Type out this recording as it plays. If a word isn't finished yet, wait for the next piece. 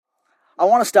I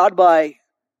want to start by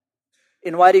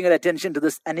inviting your attention to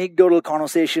this anecdotal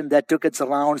conversation that took its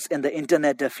rounds in the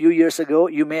internet a few years ago.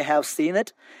 You may have seen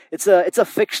it. It's a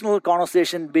fictional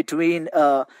conversation between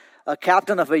a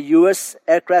captain of a U.S.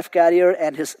 aircraft carrier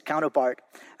and his counterpart.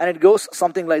 And it goes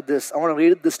something like this. I want to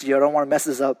read this to you. I don't want to mess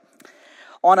this up.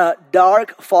 On a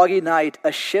dark, foggy night,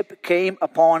 a ship came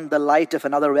upon the light of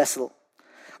another vessel.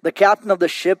 The captain of the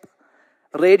ship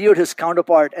radioed his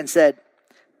counterpart and said,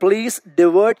 "Please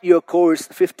divert your course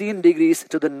 15 degrees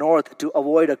to the north to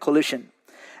avoid a collision."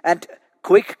 And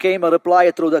quick came a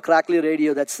reply through the crackly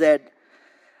radio that said,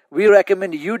 "We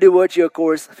recommend you divert your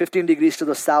course 15 degrees to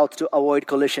the south to avoid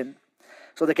collision."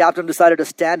 So the captain decided to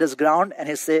stand his ground, and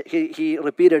he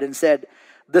repeated and said,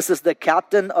 "This is the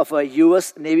captain of a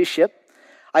U.S. Navy ship.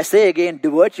 I say again,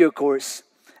 divert your course."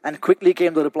 And quickly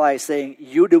came the reply saying,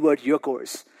 "You divert your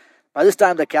course." By this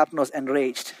time, the captain was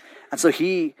enraged. And so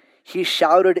he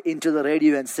shouted into the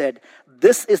radio and said,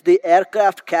 "This is the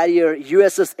aircraft carrier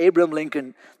USS Abraham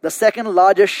Lincoln, the second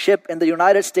largest ship in the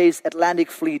United States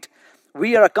Atlantic Fleet.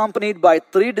 We are accompanied by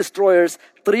 3 destroyers,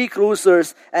 3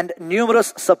 cruisers, and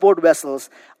numerous support vessels.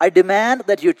 I demand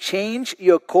that you change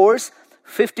your course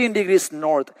 15 degrees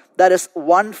north. That is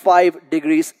 15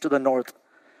 degrees to the north."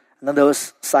 And then there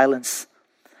was silence.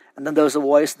 And then there was a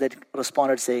voice that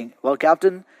responded saying, "Well,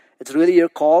 Captain, it's really your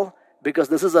call because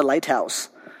this is a lighthouse."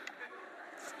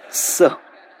 So,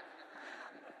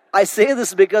 I say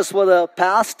this because for the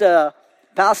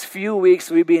past few weeks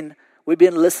we've been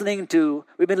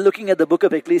looking at the book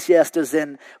of Ecclesiastes,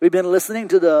 and we've been listening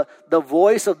to the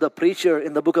voice of the preacher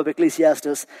in the book of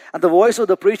Ecclesiastes. And the voice of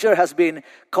the preacher has been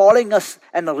calling us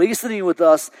and reasoning with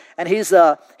us, and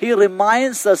he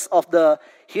reminds us of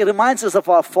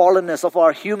our fallenness, of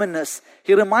our humanness.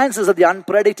 He reminds us of the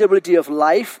unpredictability of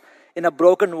life in a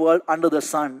broken world under the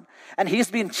sun. And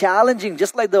he's been challenging,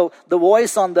 just like the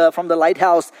voice from the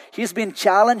lighthouse, he's been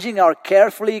challenging our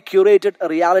carefully curated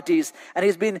realities. And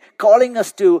he's been calling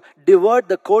us to divert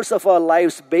the course of our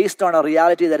lives based on a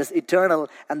reality that is eternal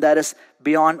and that is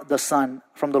beyond the sun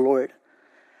from the Lord.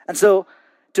 And so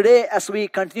today, as we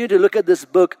continue to look at this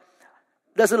book,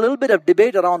 there's a little bit of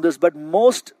debate around this, but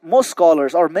most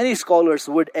scholars, or many scholars,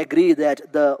 would agree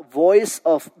that the voice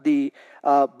of the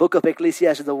book of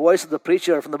Ecclesiastes, the voice of the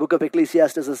preacher from the book of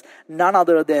Ecclesiastes, is none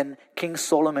other than King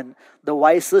Solomon, the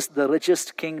wisest, the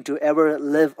richest king to ever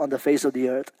live on the face of the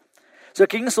earth. So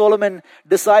King Solomon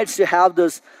decides to have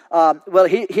this,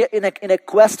 he in a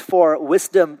quest for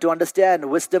wisdom, to understand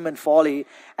wisdom and folly,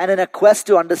 and in a quest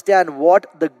to understand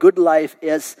what the good life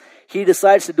is, he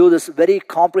decides to do this very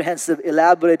comprehensive,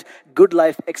 elaborate good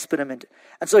life experiment.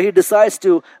 And so he decides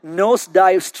to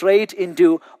nosedive straight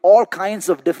into all kinds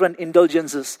of different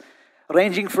indulgences,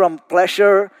 ranging from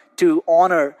pleasure to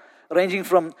honor, ranging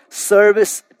from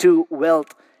service to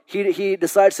wealth. He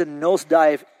decides to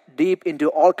nosedive deep into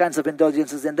all kinds of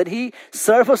indulgences, and then he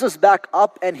surfaces back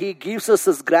up and he gives us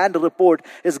his grand report,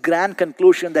 his grand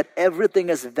conclusion that everything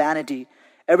is vanity,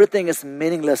 everything is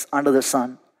meaningless under the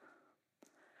sun.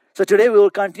 So today we will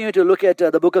continue to look at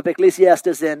the book of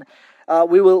Ecclesiastes, and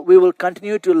we will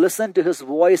continue to listen to his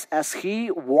voice as he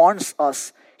warns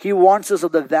us. He warns us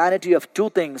of the vanity of 2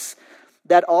 things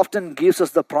that often gives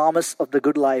us the promise of the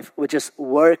good life, which is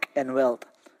work and wealth.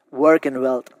 Work and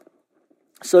wealth.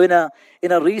 So in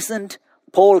a recent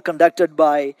poll conducted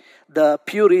by the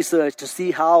Pew Research to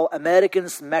see how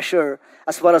Americans measure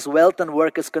as far as wealth and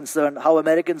work is concerned, how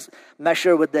Americans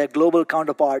measure with their global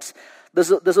counterparts, this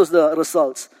was the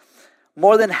results.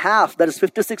 More than half, that is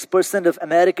 56% of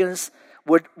Americans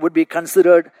would be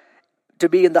considered to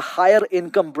be in the higher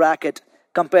income bracket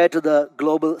compared to the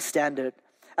global standard.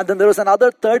 And then there was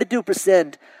another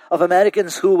 32% of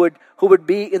Americans who would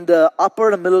be in the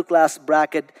upper middle class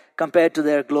bracket compared to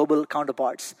their global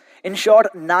counterparts. In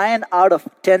short, 9 out of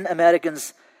 10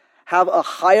 Americans have a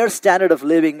higher standard of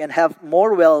living and have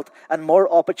more wealth and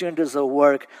more opportunities of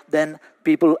work than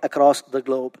people across the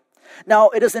globe. Now,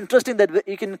 it is interesting that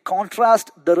you can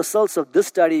contrast the results of this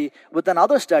study with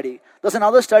another study. There's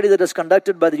another study that is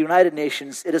conducted by the United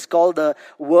Nations. It is called the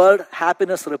World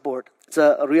Happiness Report. It's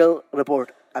a real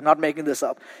report. I'm not making this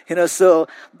up. So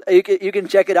you can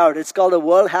check it out. It's called the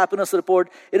World Happiness Report.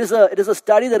 It is a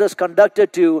study that is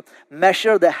conducted to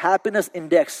measure the happiness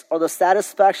index or the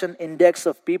satisfaction index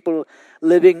of people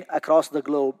living across the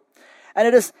globe. And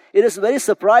it is very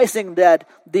surprising that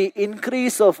the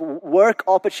increase of work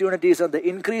opportunities and the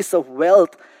increase of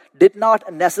wealth did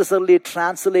not necessarily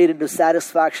translate into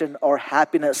satisfaction or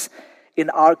happiness in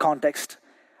our context.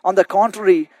 On the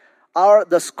contrary,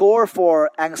 the score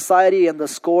for anxiety and the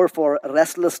score for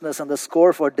restlessness and the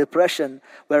score for depression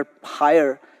were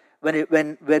higher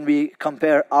when we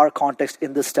compare our context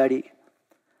in this study.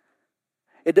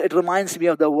 It reminds me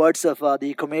of the words of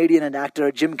the comedian and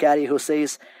actor Jim Carrey, who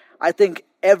says, "I think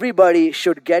everybody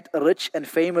should get rich and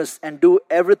famous and do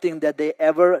everything that they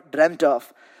ever dreamt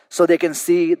of, so they can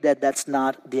see that that's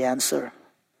not the answer."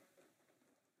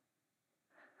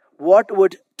 What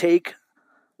would take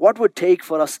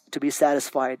for us to be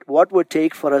satisfied? What would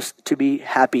take for us to be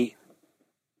happy?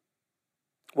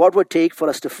 What would take for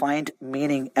us to find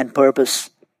meaning and purpose?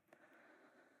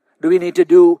 Do we need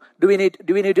to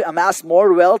amass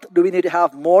more wealth? Do we need to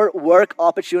have more work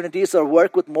opportunities or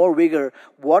work with more vigor?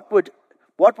 What would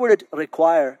it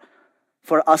require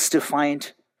for us to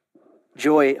find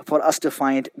joy, for us to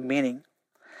find meaning?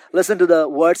 Listen to the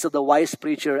words of the wise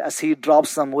preacher as he drops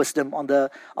some wisdom on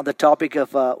the topic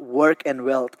of work and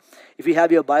wealth. If you have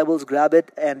your Bibles, grab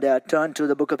it and turn to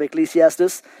the book of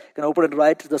Ecclesiastes. You can open it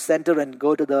right to the center and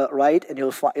go to the right, and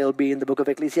it'll be in the book of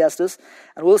Ecclesiastes.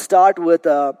 And we'll start with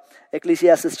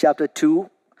Ecclesiastes chapter 2,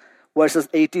 verses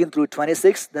 18 through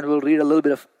 26. Then we'll read a little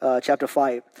bit of chapter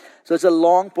 5. So it's a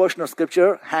long portion of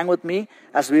scripture. Hang with me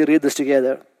as we read this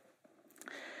together.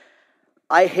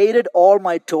 "I hated all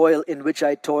my toil in which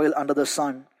I toil under the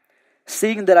sun,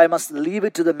 seeing that I must leave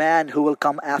it to the man who will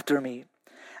come after me.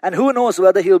 And who knows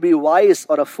whether he will be wise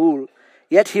or a fool,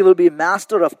 yet he will be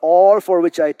master of all for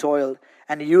which I toiled,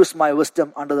 and use my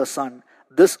wisdom under the sun.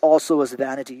 This also was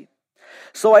vanity.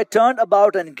 So I turned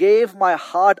about and gave my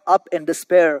heart up in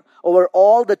despair over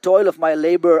all the toil of my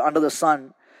labor under the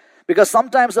sun. Because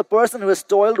sometimes a person who has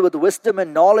toiled with wisdom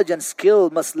and knowledge and skill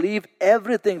must leave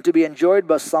everything to be enjoyed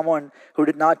by someone who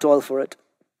did not toil for it.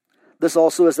 This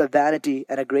also is a vanity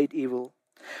and a great evil.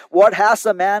 What has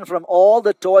a man from all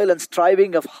the toil and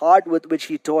striving of heart with which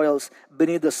he toils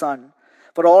beneath the sun?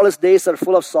 For all his days are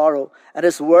full of sorrow, and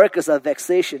his work is a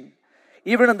vexation.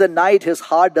 Even in the night his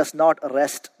heart does not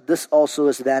rest. This also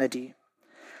is vanity.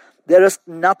 There is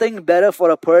nothing better for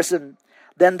a person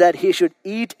than that he should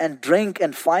eat and drink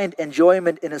and find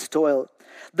enjoyment in his toil.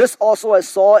 This also I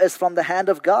saw is from the hand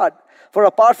of God. For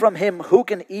apart from him, who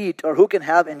can eat or who can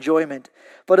have enjoyment?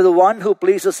 For to the one who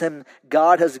pleases him,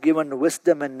 God has given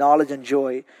wisdom and knowledge and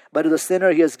joy. But to the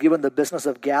sinner he has given the business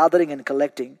of gathering and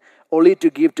collecting, only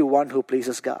to give to one who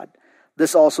pleases God.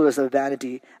 This also is a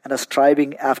vanity and a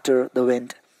striving after the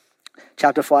wind."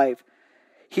 Chapter 5.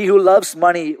 "He who loves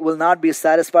money will not be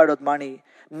satisfied with money,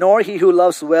 nor he who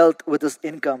loves wealth with his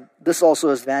income. This also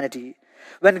is vanity.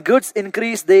 When goods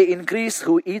increase, they increase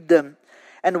who eat them.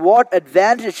 And what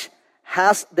advantage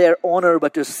has their owner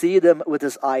but to see them with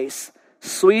his eyes?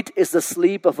 Sweet is the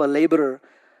sleep of a laborer,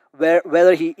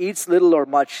 whether he eats little or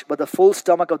much, but the full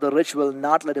stomach of the rich will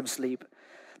not let him sleep.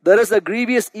 There is a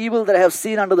grievous evil that I have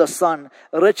seen under the sun.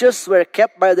 Riches were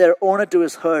kept by their owner to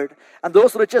his herd, and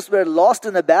those riches were lost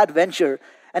in a bad venture.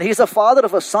 And he is a father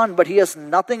of a son, but he has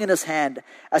nothing in his hand.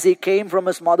 As he came from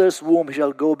his mother's womb, he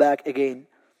shall go back again.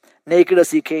 Naked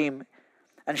as he came,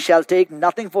 and shall take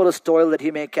nothing for his toil that he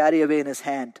may carry away in his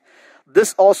hand.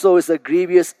 This also is a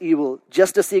grievous evil.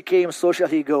 Just as he came, so shall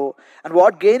he go. And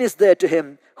what gain is there to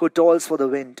him who toils for the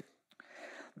wind?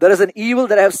 There is an evil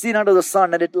that I have seen under the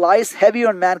sun, and it lies heavy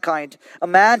on mankind. A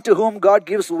man to whom God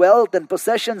gives wealth and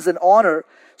possessions and honor,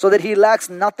 so that he lacks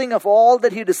nothing of all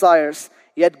that he desires.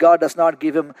 Yet God does not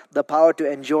give him the power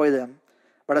to enjoy them,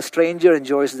 but a stranger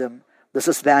enjoys them. This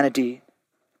is vanity.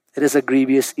 It is a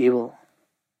grievous evil."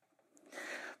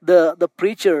 The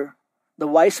preacher, the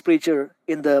wise preacher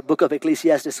in the book of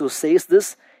Ecclesiastes who says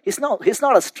this, he's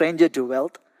not a stranger to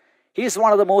wealth. He's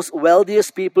one of the most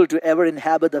wealthiest people to ever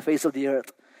inhabit the face of the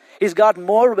earth. He's got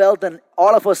more wealth than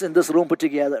all of us in this room put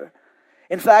together.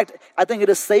 In fact, I think it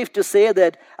is safe to say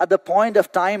that at the point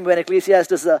of time when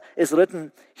Ecclesiastes is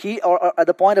written, or at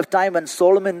the point of time when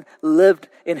Solomon lived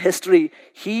in history,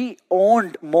 he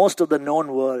owned most of the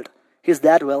known world. He's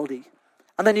that wealthy.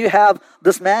 And then you have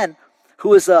this man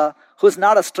who's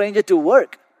not a stranger to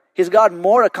work. He's got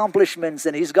more accomplishments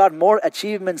and he's got more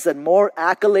achievements and more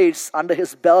accolades under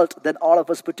his belt than all of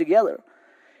us put together.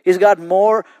 He's got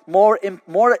more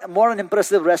an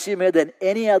impressive resume than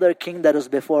any other king that was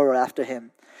before or after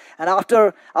him. And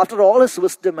after all his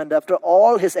wisdom and after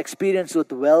all his experience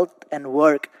with wealth and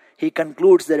work, he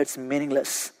concludes that it's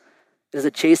meaningless. It is a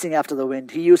chasing after the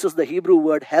wind. He uses the Hebrew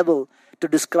word hevel to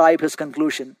describe his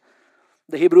conclusion.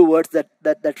 The Hebrew word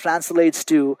that translates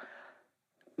to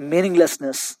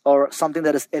meaninglessness or something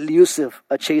that is elusive,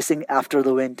 a chasing after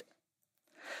the wind.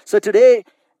 So today,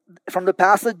 from the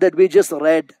passage that we just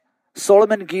read,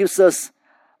 Solomon gives us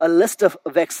a list of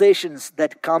vexations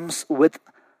that comes with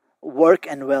work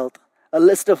and wealth. A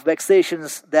list of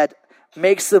vexations that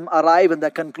makes him arrive in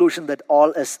the conclusion that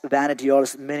all is vanity, all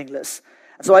is meaningless.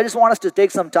 And so I just want us to take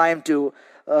some time to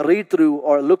read through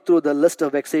or look through the list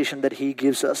of vexation that he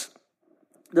gives us.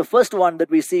 The first one that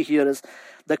we see here is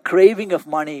the craving of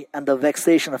money and the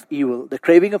vexation of evil. The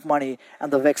craving of money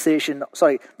and the vexation of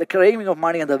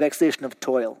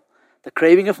toil. The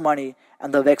craving of money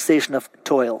and the vexation of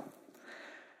toil.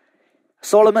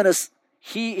 Solomon is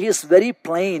very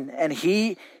plain, and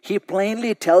he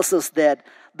plainly tells us that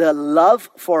the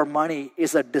love for money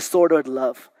is a disordered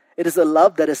love. It is a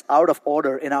love that is out of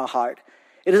order in our heart.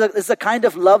 It's a kind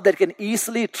of love that can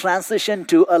easily transition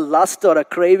to a lust or a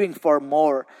craving for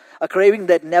more, a craving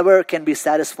that never can be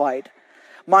satisfied.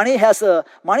 Money has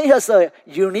a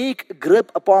unique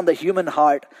grip upon the human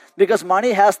heart, because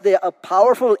money has a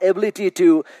powerful ability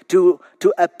to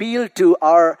appeal to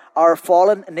our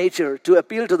fallen nature, to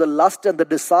appeal to the lust and the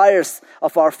desires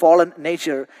of our fallen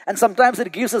nature. And sometimes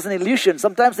it gives us an illusion.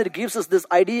 Sometimes it gives us this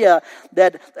idea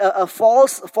that a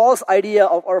false idea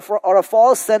or a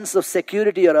false sense of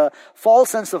security, or a false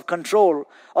sense of control,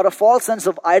 or a false sense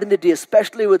of identity,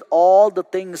 especially with all the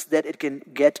things that it can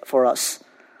get for us.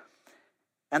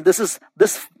 And this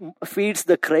feeds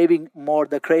the craving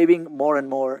more and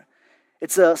more.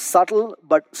 It's a subtle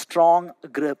but strong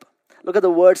grip. Look at the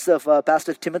words of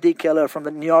Pastor Timothy Keller from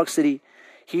the New York City.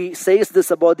 He says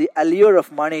this about the allure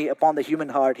of money upon the human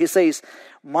heart. He says,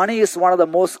 money is one of the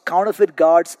most counterfeit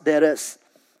gods there is.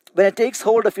 When it takes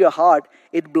hold of your heart,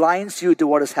 it blinds you to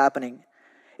what is happening.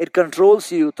 It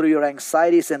controls you through your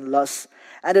anxieties and lusts,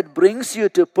 and it brings you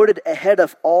to put it ahead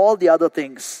of all the other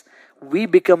things. We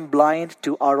become blind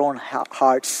to our own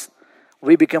hearts.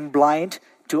 We become blind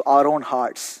to our own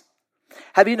hearts.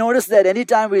 Have you noticed that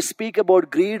anytime we speak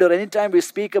about greed, or anytime we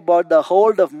speak about the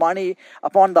hold of money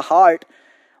upon the heart,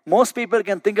 most people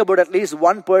can think about at least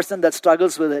one person that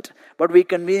struggles with it, but we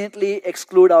conveniently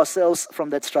exclude ourselves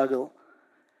from that struggle.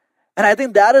 And I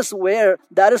think that is where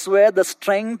the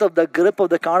strength of the grip of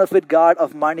the counterfeit god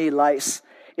of money lies.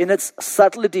 In its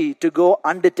subtlety to go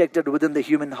undetected within the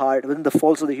human heart, within the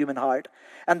folds of the human heart.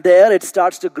 And there it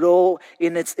starts to grow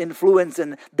in its influence,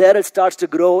 and there it starts to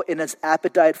grow in its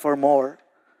appetite for more.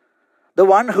 The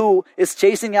one who is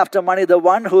chasing after money, the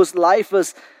one whose life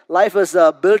is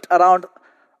built around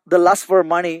the lust for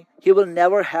money, he will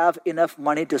never have enough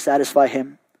money to satisfy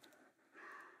him.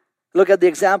 Look at the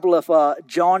example of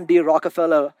John D.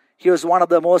 Rockefeller. He was one of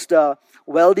the most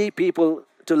wealthy people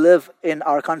to live in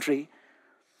our country.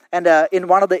 And in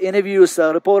one of the interviews,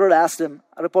 a reporter asked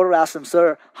him,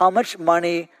 "Sir, how much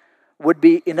money would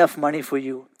be enough money for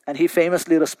you?" And he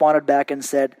famously responded back and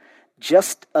said,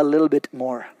 "Just a little bit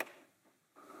more."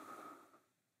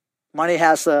 Money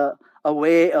has a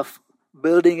way of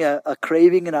building a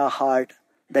craving in our heart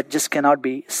that just cannot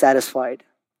be satisfied.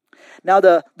 Now,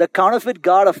 the counterfeit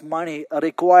god of money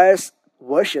requires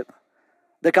worship.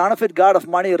 The counterfeit god of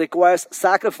money requires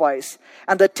sacrifice.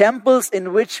 And the temples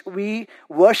in which we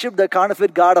worship the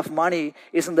counterfeit god of money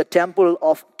is in the temple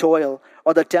of toil,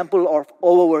 or the temple of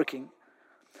overworking.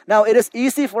 Now, it is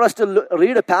easy for us to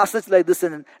read a passage like this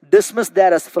and dismiss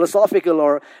that as philosophical,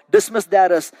 or dismiss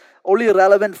that as only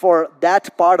relevant for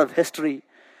that part of history.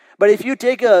 But if you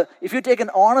take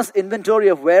an honest inventory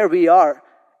of where we are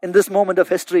in this moment of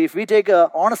history, if we take an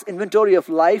honest inventory of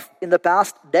life in the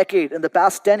past decade, in the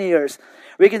past 10 years,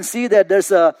 we can see that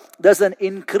there's an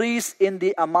increase in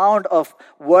the amount of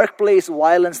workplace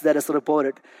violence that is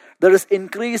reported. There is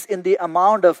increase in the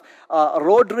amount of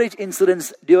road rage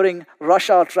incidents during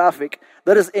rush hour traffic.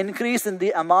 There is increase in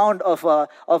the amount or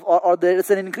there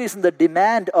is an increase in the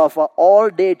demand of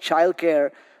all-day childcare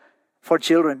for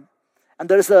children. And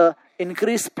there is a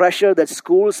increased pressure that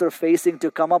schools are facing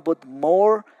to come up with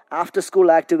more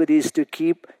after-school activities to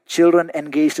keep children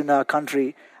engaged in our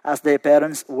country as their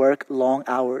parents work long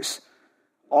hours.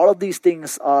 All of these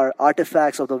things are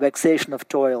artifacts of the vexation of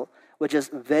toil, which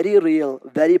is very real,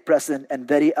 very present, and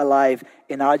very alive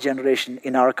in our generation,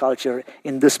 in our culture,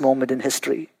 in this moment in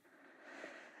history.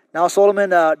 Now,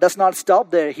 Solomon does not stop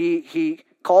there. He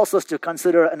calls us to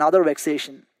consider another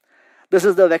vexation. This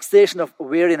is the vexation of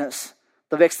weariness.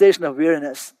 The vexation of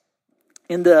weariness.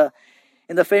 In the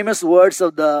famous words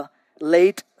of the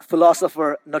late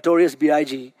philosopher Notorious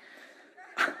B.I.G.,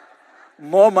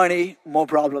 more money, more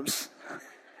problems.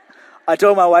 I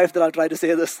told my wife that I'll try to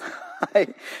say this.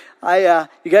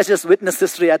 You guys just witnessed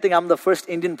history. I think I'm the first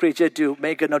Indian preacher to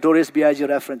make a Notorious B.I.G.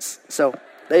 reference. So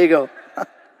there you go.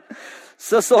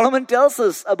 So Solomon tells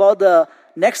us about the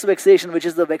next vexation, which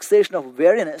is the vexation of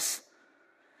weariness.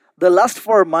 The lust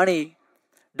for money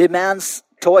demands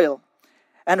toil.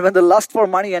 And when the lust for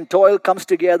money and toil comes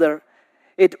together,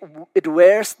 it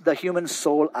wears the human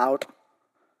soul out.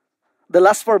 The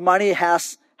lust for money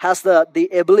has the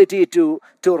ability to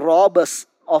rob us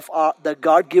of the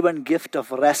God-given gift of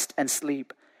rest and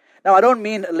sleep. Now, I don't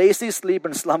mean lazy sleep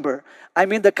and slumber. I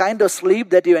mean the kind of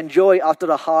sleep that you enjoy after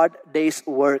a hard day's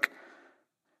work.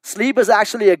 Sleep is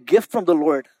actually a gift from the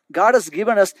Lord. God has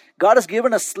given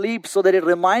us sleep so that it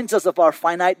reminds us of our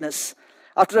finiteness.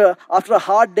 After a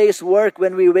hard day's work,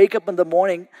 when we wake up in the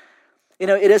morning,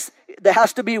 there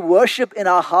has to be worship in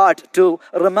our heart to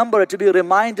remember, to be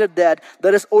reminded that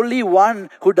there is only one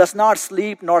who does not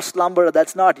sleep nor slumber.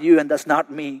 That's not you and that's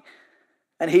not me.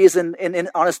 And he is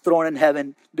on his throne in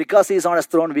heaven. Because he is on his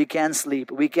throne, we can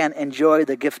sleep. We can enjoy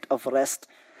the gift of rest.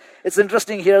 It's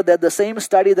interesting here that the same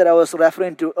study that I was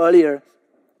referring to earlier,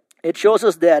 it shows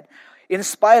us that in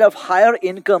spite of higher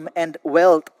income and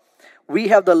wealth, we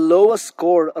have the lowest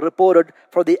score reported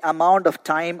for the amount of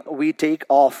time we take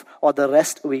off or the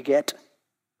rest we get.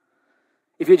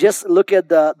 If you just look at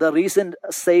the recent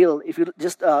sale, if you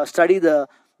just study the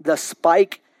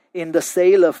spike in the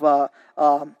sale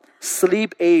of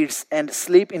sleep aids and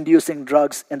sleep-inducing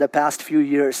drugs in the past few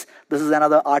years, this is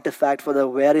another artifact for the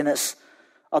weariness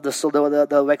of the soul,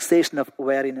 the vexation of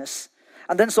weariness.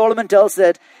 And then Solomon tells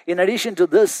that in addition to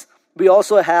this, we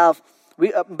also have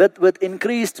with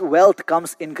increased wealth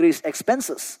comes increased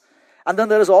expenses. And then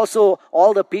there is also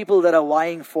all the people that are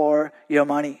vying for your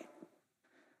money.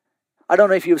 I don't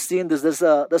know if you've seen this. There's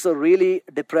a really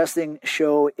depressing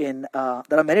show there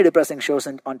are many depressing shows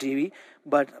on TV,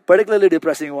 but particularly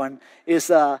depressing one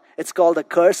is it's called The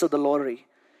Curse of the Lottery.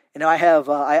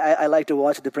 I like to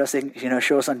watch depressing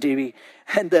shows on TV,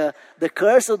 and the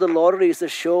Curse of the Lottery is a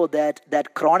show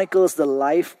that chronicles the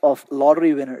life of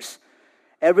lottery winners.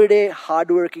 Everyday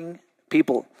hardworking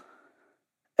people,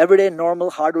 everyday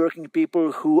normal hardworking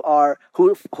people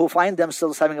who find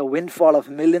themselves having a windfall of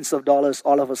millions of dollars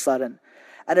all of a sudden,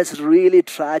 and it's really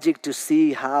tragic to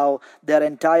see how their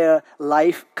entire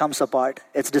life comes apart.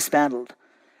 It's dismantled,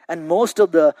 and most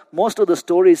of the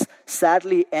stories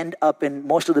sadly end up in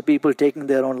most of the people taking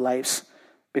their own lives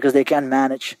because they can't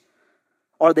manage,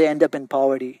 or they end up in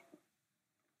poverty.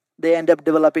 They end up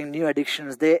developing new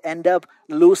addictions. They end up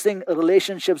losing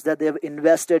relationships that they've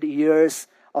invested years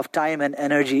of time and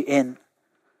energy in.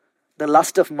 The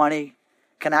lust of money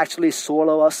can actually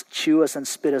swallow us, chew us, and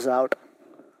spit us out.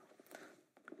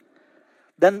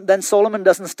 Then Solomon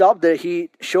doesn't stop there. He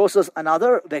shows us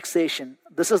another vexation.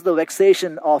 This is the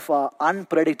vexation of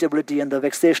unpredictability and the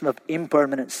vexation of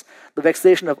impermanence. The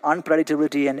vexation of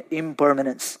unpredictability and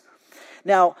impermanence.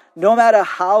 Now, no matter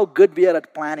how good we are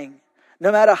at planning,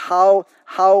 no matter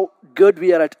how good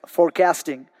we are at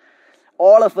forecasting,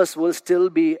 all of us will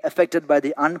still be affected by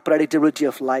the unpredictability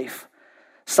of life.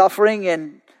 Suffering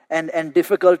and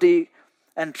difficulty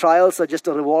and trials are just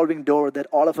a revolving door that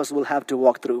all of us will have to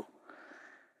walk through.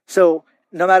 So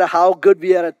no matter how good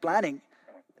we are at planning,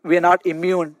 we are not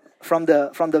immune from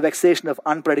the vexation of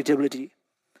unpredictability.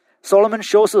 Solomon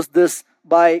shows us this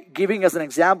by giving us an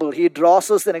example. He draws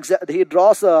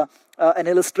an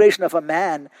illustration of a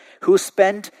man who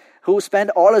spent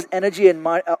all his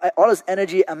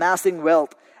energy amassing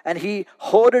wealth, and he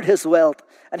hoarded his wealth,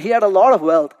 and he had a lot of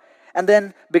wealth. And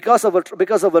then because of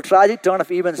a tragic turn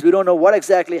of events, we don't know what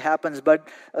exactly happens, but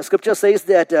Scripture says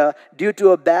that due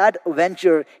to a bad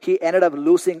venture, he ended up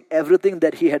losing everything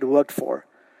that he had worked for,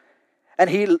 and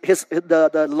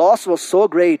the loss was so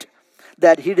great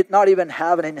that he did not even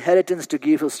have an inheritance to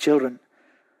give his children.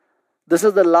 This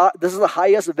is the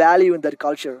highest value in that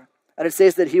culture. And it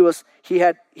says that he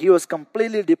was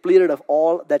completely depleted of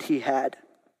all that he had.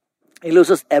 He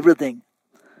loses everything.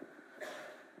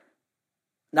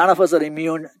 None of us are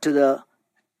immune to the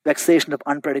vexation of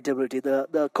unpredictability.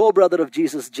 The co-brother of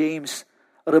Jesus, James,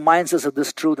 reminds us of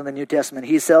this truth in the New Testament.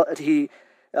 He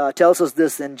tells us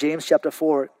this in James chapter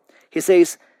 4. He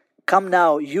says, "Come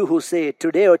now, you who say,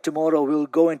 today or tomorrow we will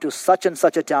go into such and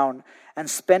such a town and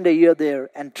spend a year there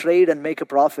and trade and make a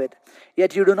profit.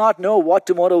 Yet you do not know what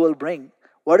tomorrow will bring.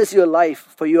 What is your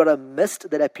life? For you are a mist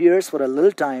that appears for a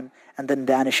little time and then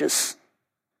vanishes."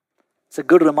 It's a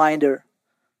good reminder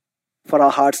for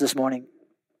our hearts this morning.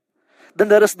 Then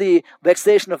there is the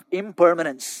vexation of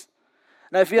impermanence.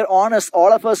 Now, if we are honest,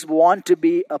 all of us want to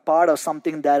be a part of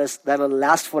something that will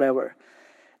last forever.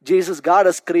 God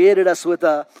has created us with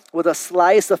a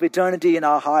slice of eternity in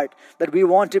our heart, that we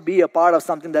want to be a part of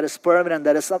something that is permanent,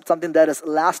 that is something that is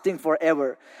lasting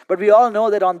forever. But we all know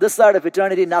that on this side of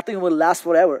eternity, nothing will last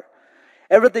forever.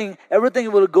 Everything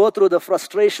will go through the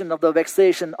frustration of the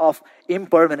vexation of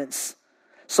impermanence.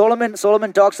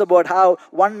 Solomon talks about how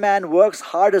one man works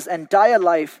hard his entire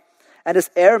life, and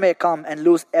his heir may come and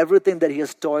lose everything that he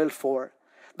has toiled for.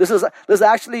 This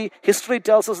actually, history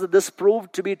tells us that this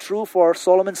proved to be true for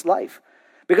Solomon's life.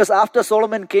 Because after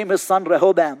Solomon came his son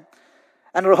Rehoboam.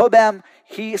 And Rehoboam,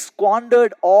 he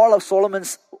squandered all of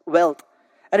Solomon's wealth.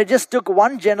 And it just took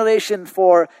one generation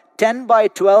for 10 by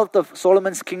 12th of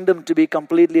Solomon's kingdom to be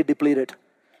completely depleted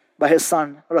by his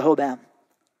son Rehoboam.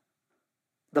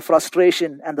 The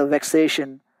frustration and the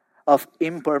vexation of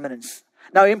impermanence.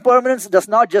 Now, impermanence does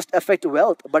not just affect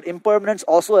wealth, but impermanence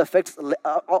also affects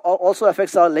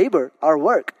our labor, our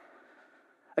work.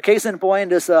 A case in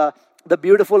point is the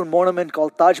beautiful monument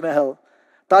called Taj Mahal.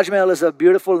 Taj Mahal is a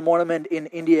beautiful monument in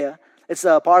India. It's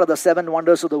a part of the 7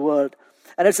 wonders of the world.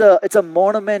 And it's a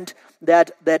monument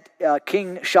that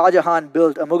King Shah Jahan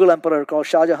built, a Mughal emperor called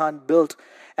Shah Jahan built.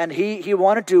 And he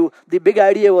wanted to, the big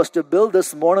idea was to build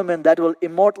this monument that will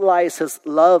immortalize his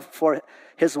love for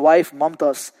his wife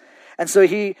Mumtaz. And so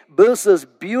he builds this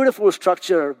beautiful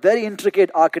structure, very intricate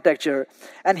architecture.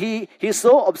 And he's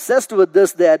so obsessed with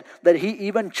this that he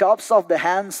even chops off the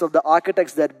hands of the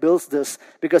architects that builds this,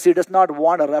 because he does not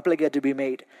want a replica to be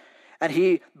made. And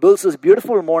he builds this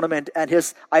beautiful monument, and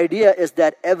his idea is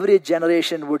that every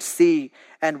generation would see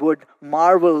and would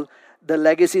marvel the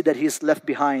legacy that he's left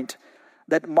behind,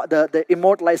 that the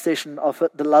immortalization of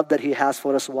the love that he has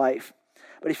for his wife.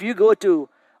 But if you go to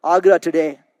Agra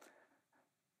today,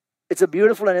 it's a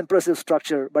beautiful and impressive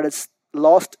structure, but it's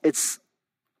lost its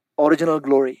original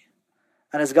glory.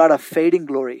 And it's got a fading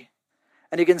glory.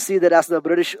 And you can see that as the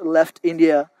British left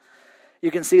India,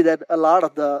 you can see that a lot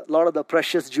of the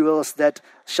precious jewels that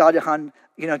Shah Jahan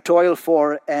toiled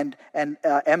for and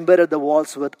embedded the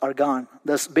walls with are gone.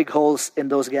 There's big holes in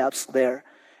those gaps there.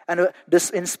 And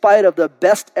this, in spite of the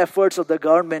best efforts of the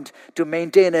government to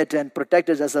maintain it and protect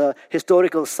it as a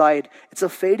historical site, it's a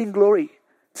fading glory.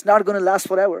 It's not going to last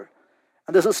forever.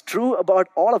 And this is true about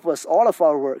all of us, all of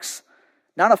our works.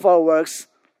 None of our works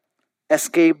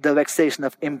escape the vexation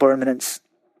of impermanence.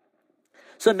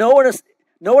 So no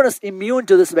one is immune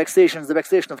to this vexation, the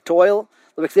vexation of toil,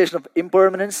 the vexation of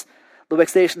impermanence, the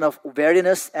vexation of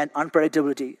weariness and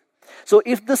unpredictability. So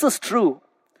if this is true,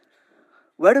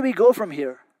 where do we go from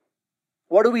here?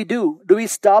 What do we do? Do we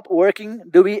stop working?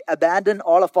 Do we abandon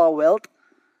all of our wealth?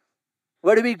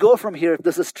 Where do we go from here if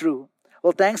this is true?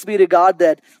 Well, thanks be to God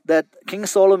that King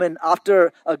Solomon,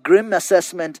 after a grim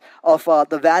assessment of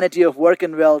the vanity of work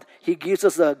and wealth, he gives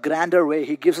us a grander way.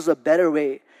 He gives us a better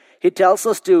way. He tells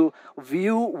us to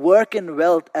view work and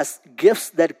wealth as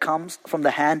gifts that comes from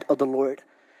the hand of the Lord.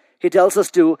 He tells us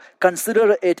to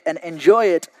consider it and enjoy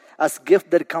it as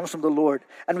gift that comes from the Lord.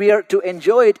 And we are to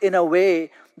enjoy it in a way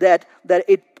that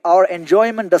our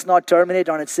enjoyment does not terminate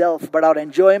on itself, but our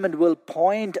enjoyment will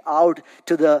point out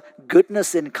to the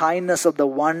goodness and kindness of the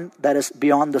one that is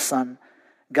beyond the sun,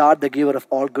 God, the giver of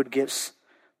all good gifts.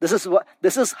 This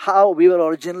is how we were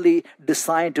originally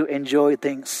designed to enjoy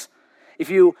things. If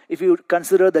you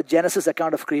consider the Genesis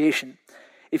account of creation,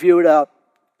 if you would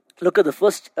look at the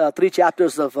first 3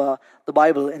 chapters of the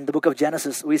Bible in the book of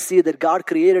Genesis, we see that God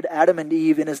created Adam and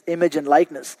Eve in his image and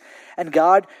likeness. And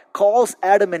God calls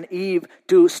Adam and Eve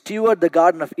to steward the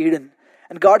Garden of Eden.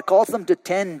 And God calls them to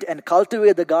tend and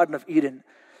cultivate the Garden of Eden.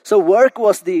 So work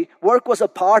was a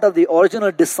part of the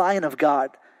original design of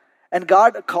God. And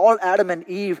God called Adam and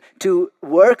Eve to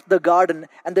work the garden,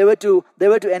 and they were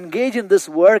to engage in this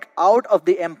work out of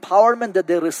the empowerment that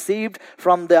they received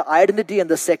from the identity and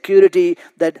the security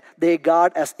that they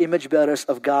got as image bearers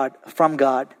of God, from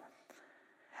God.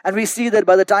 And we see that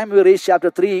by the time we reach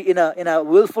chapter 3, in a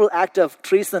willful act of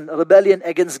treason, rebellion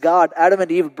against God, Adam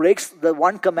and Eve breaks the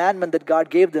one commandment that God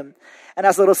gave them. And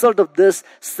as a result of this,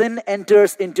 sin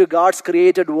enters into God's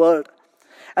created world.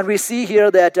 And we see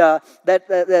here that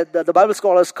the Bible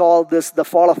scholars call this the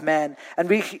fall of man. And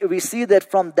we see that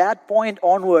from that point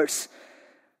onwards,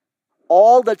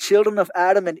 all the children of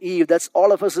Adam and Eve, that's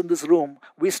all of us in this room,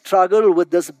 we struggle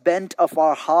with this bent of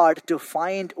our heart to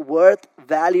find worth,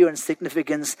 value, and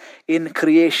significance in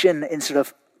creation instead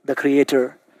of the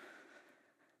Creator.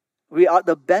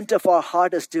 The bent of our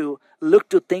heart is to look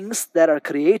to things that are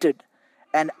created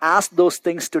and ask those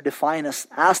things to define us.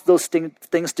 Ask those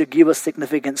things to give us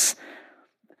significance.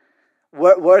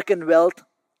 Work and wealth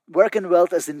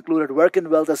is included. Work and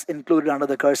wealth is included under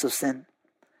the curse of sin.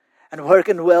 And work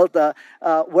and wealth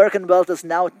is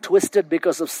now twisted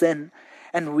because of sin.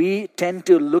 And we tend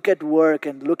to look at work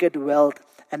and look at wealth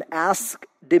and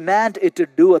demand it to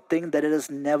do a thing that it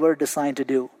is never designed to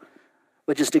do,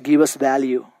 which is to give us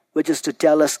value, which is to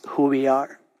tell us who we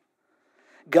are.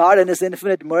 God in his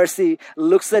infinite mercy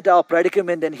looks at our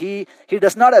predicament, and he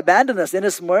does not abandon us. In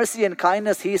his mercy and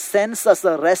kindness, he sends us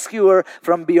a rescuer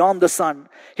from beyond the sun.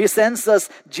 He sends us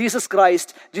Jesus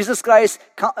Christ. Jesus Christ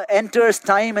enters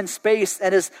time and space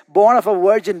and is born of a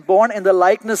virgin, born in the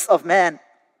likeness of man.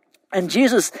 And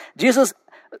Jesus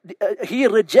he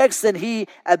rejects and he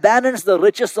abandons the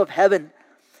riches of heaven.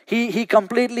 He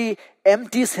completely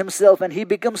empties himself and he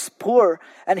becomes poor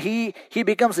and he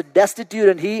becomes destitute,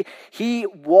 and he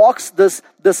walks this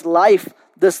life,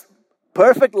 this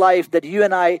perfect life that you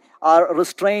and I are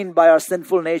restrained by our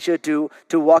sinful nature to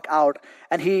walk out.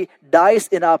 And he dies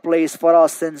in our place for our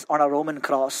sins on a Roman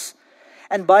cross.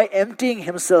 And by emptying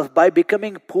himself, by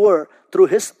becoming poor through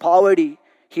his poverty,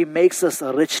 he makes us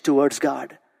rich towards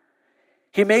God.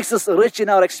 He makes us rich in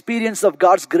our experience of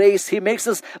God's grace. He makes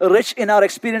us rich in our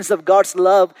experience of God's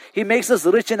love. He makes us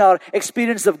rich in our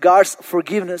experience of God's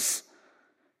forgiveness.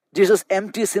 Jesus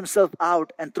empties himself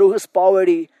out, and through his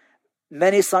poverty,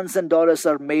 many sons and daughters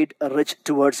are made rich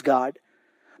towards God.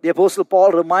 The Apostle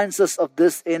Paul reminds us of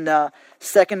this in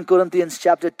 2 Corinthians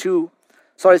chapter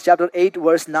 8,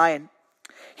 verse 9.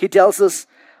 He tells us,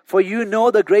 "For you know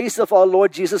the grace of our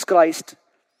Lord Jesus Christ,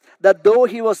 that though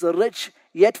he was rich,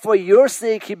 yet for your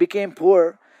sake he became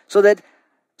poor, so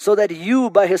that you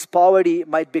by his poverty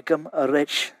might become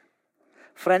rich."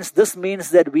 Friends, this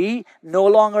means that we no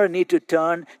longer need to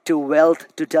turn to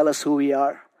wealth to tell us who we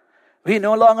are. We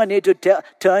no longer need to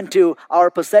turn to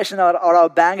our possession or our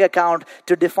bank account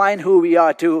to define who we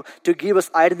are, to give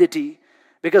us identity.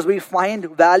 Because we find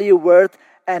value, worth,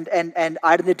 and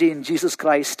identity in Jesus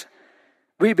Christ.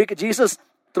 Jesus,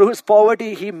 through his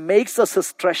poverty, he makes us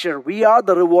his treasure. We are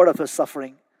the reward of his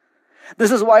suffering.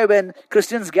 This is why when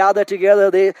Christians gather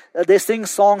together, they sing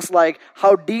songs like,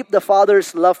 "How deep the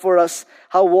Father's love for us,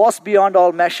 how vast beyond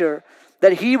all measure,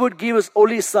 that he would give his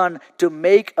only Son to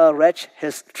make a wretch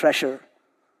his treasure."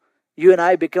 You and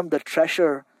I become the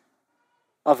treasure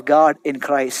of God in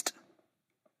Christ.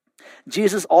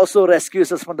 Jesus also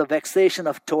rescues us from the vexation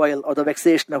of toil or the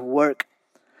vexation of work.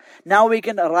 Now we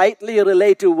can rightly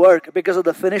relate to work because of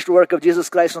the finished work of Jesus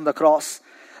Christ on the cross.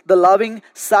 The loving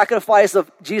sacrifice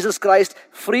of Jesus Christ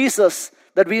frees us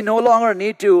that we no longer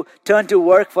need to turn to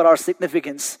work for our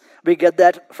significance. We get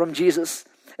that from Jesus.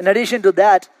 In addition to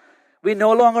that, we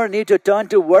no longer need to turn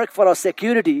to work for our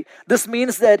security. This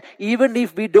means that even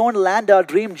if we don't land our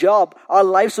dream job, our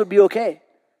lives would be okay.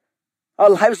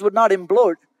 Our lives would not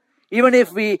implode. Even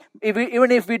if we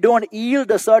don't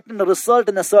yield a certain result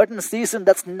in a certain season,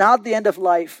 that's not the end of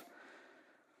life.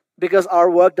 Because our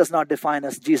work does not define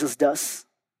us, Jesus does.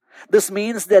 This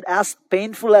means that as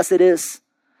painful as it is,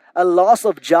 a loss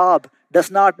of job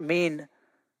does not mean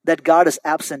that God is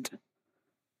absent.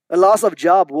 A loss of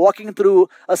job, walking through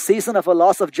a season of a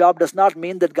loss of job does not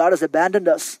mean that God has abandoned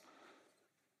us.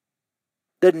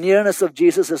 The nearness of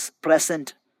Jesus is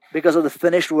present because of the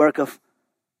finished work of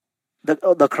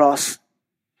the cross.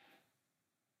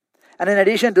 And in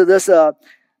addition to this,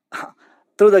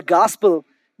 through the gospel,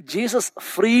 Jesus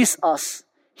frees us.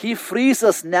 He frees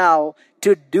us now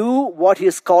to do what he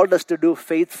has called us to do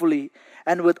faithfully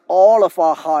and with all of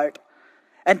our heart,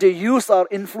 and to use our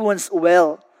influence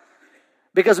well.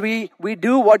 Because we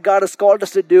do what God has called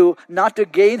us to do, not to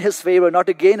gain his favor, not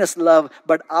to gain his love,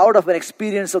 but out of an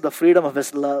experience of the freedom of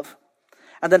his love.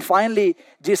 And then finally,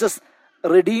 Jesus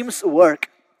redeems work.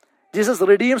 Jesus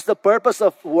redeems the purpose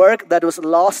of work that was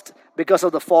lost because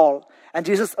of the fall. And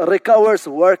Jesus recovers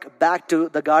work back to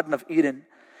the Garden of Eden.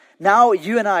 Now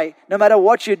you and I, no matter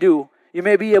what you do, you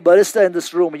may be a barista in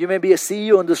this room, you may be a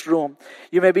CEO in this room,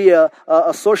 you may be a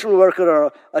social worker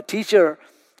or a teacher,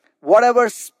 whatever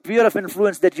sphere of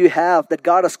influence that you have, that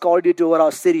God has called you to over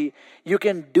our city, you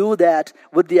can do that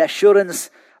with the assurance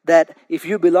that if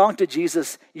you belong to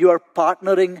Jesus, you are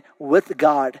partnering with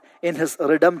God in his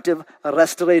redemptive,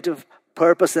 restorative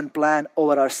purpose and plan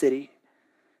over our city.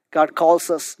 God calls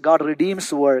us, God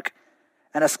redeems work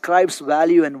and ascribes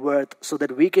value and worth so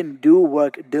that we can do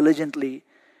work diligently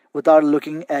without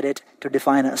looking at it to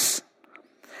define us.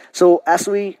 So as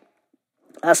we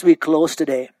close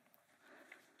today,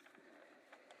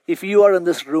 if you are in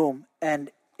this room and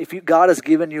if God has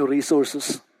given you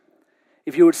resources,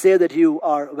 if you would say that you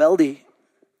are wealthy,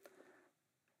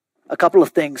 a couple of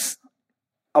things.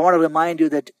 I want to remind you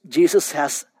that Jesus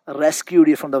has rescued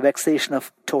you from the vexation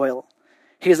of toil.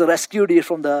 He has rescued you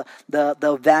from the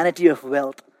vanity of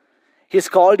wealth. He's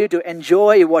called you to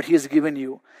enjoy what he has given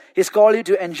you. He's called you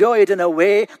to enjoy it in a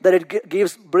way that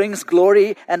it brings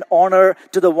glory and honor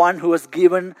to the one who has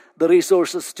given the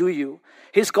resources to you.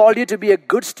 He's called you to be a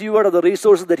good steward of the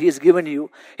resources that he's given you.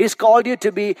 He's called you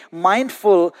to be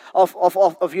mindful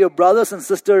of your brothers and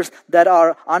sisters that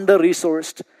are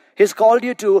under-resourced. He's called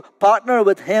you to partner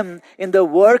with him in the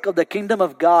work of the kingdom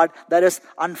of God that is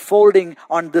unfolding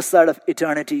on this side of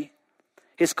eternity.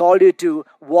 He's called you to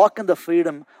walk in the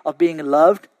freedom of being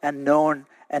loved and known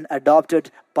and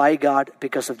adopted by God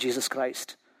because of Jesus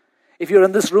Christ. If you're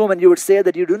in this room and you would say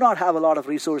that you do not have a lot of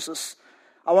resources,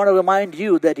 I want to remind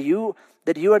you that you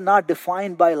are not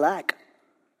defined by lack.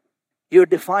 You're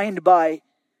defined by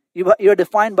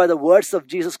the words of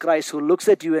Jesus Christ, who looks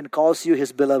at you and calls you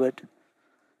his beloved.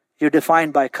 You're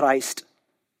defined by Christ.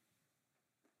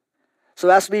 So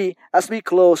as we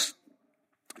close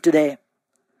today,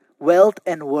 wealth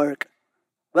and work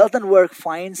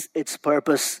finds its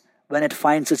purpose when it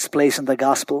finds its place in the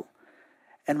gospel,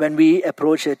 and when we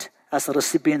approach it as the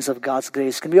recipients of God's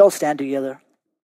grace. Can we all stand together?